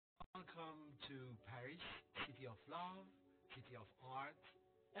Welcome to Paris, city of love, city of art,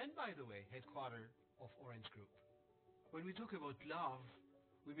 and by the way, headquarters of Orange Group. When we talk about love,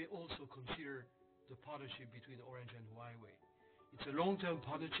 we may also consider the partnership between Orange and Huawei. It's a long-term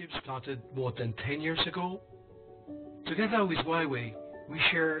partnership started more than 10 years ago. Together with Huawei, we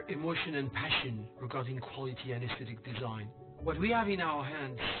share emotion and passion regarding quality and aesthetic design. What we have in our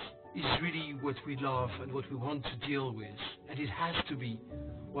hands is really what we love and what we want to deal with, and it has to be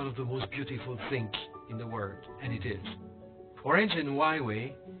one of the most beautiful things in the world, and it is. Orange and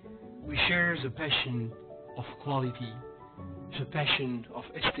Huawei, we share the passion of quality, the passion of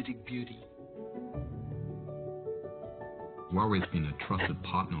aesthetic beauty. Huawei has been a trusted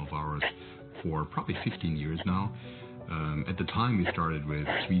partner of ours for probably 15 years now. At the time we started with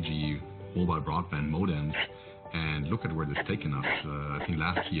 3G mobile broadband modems, and look at where this has taken us. I think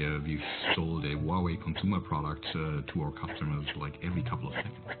last year we've sold a Huawei consumer product to our customers like every couple of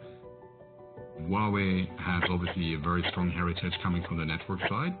seconds. Huawei has obviously a very strong heritage coming from the network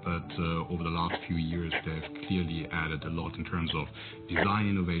side, but over the last few years they've clearly added a lot in terms of design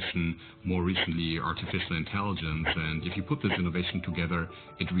innovation, more recently artificial intelligence, and if you put this innovation together,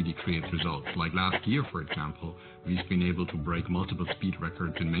 it really creates results. Like last year, for example, we've been able to break multiple speed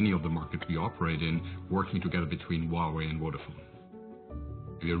records in many of the markets we operate in, working together between Huawei and Vodafone.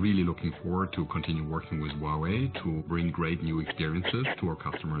 We are really looking forward to continue working with Huawei to bring great new experiences to our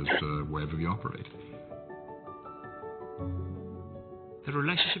customers wherever we operate. The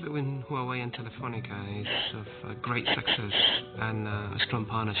relationship between Huawei and Telefonica is of a great success and a strong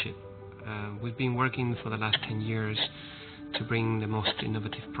partnership. We've been working for the last 10 years to bring the most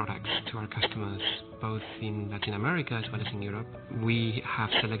innovative products to our customers, both in Latin America as well as in Europe. We have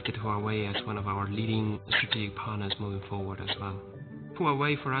selected Huawei as one of our leading strategic partners moving forward as well.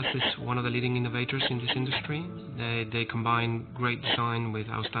 Huawei for us is one of the leading innovators in this industry. They combine great design with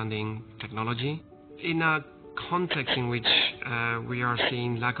outstanding technology. In a context in which we are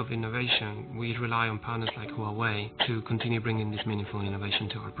seeing lack of innovation, we rely on partners like Huawei to continue bringing this meaningful innovation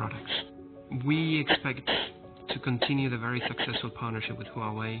to our products. We expect to continue the very successful partnership with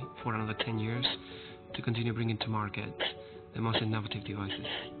Huawei for another 10 years to continue bringing to market the most innovative devices.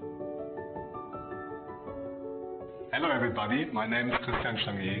 Hello everybody, my name is Christian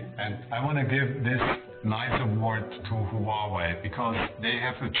Changi, and I want to give this nice award to Huawei because they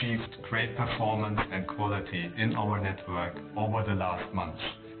have achieved great performance and quality in our network over the last months.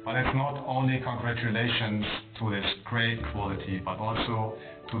 But it's not only congratulations to this great quality, but also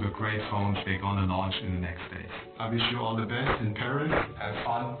to the great phones they're going to launch in the next days. I wish you all the best in Paris, have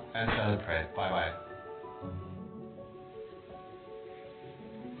fun and celebrate. Bye bye.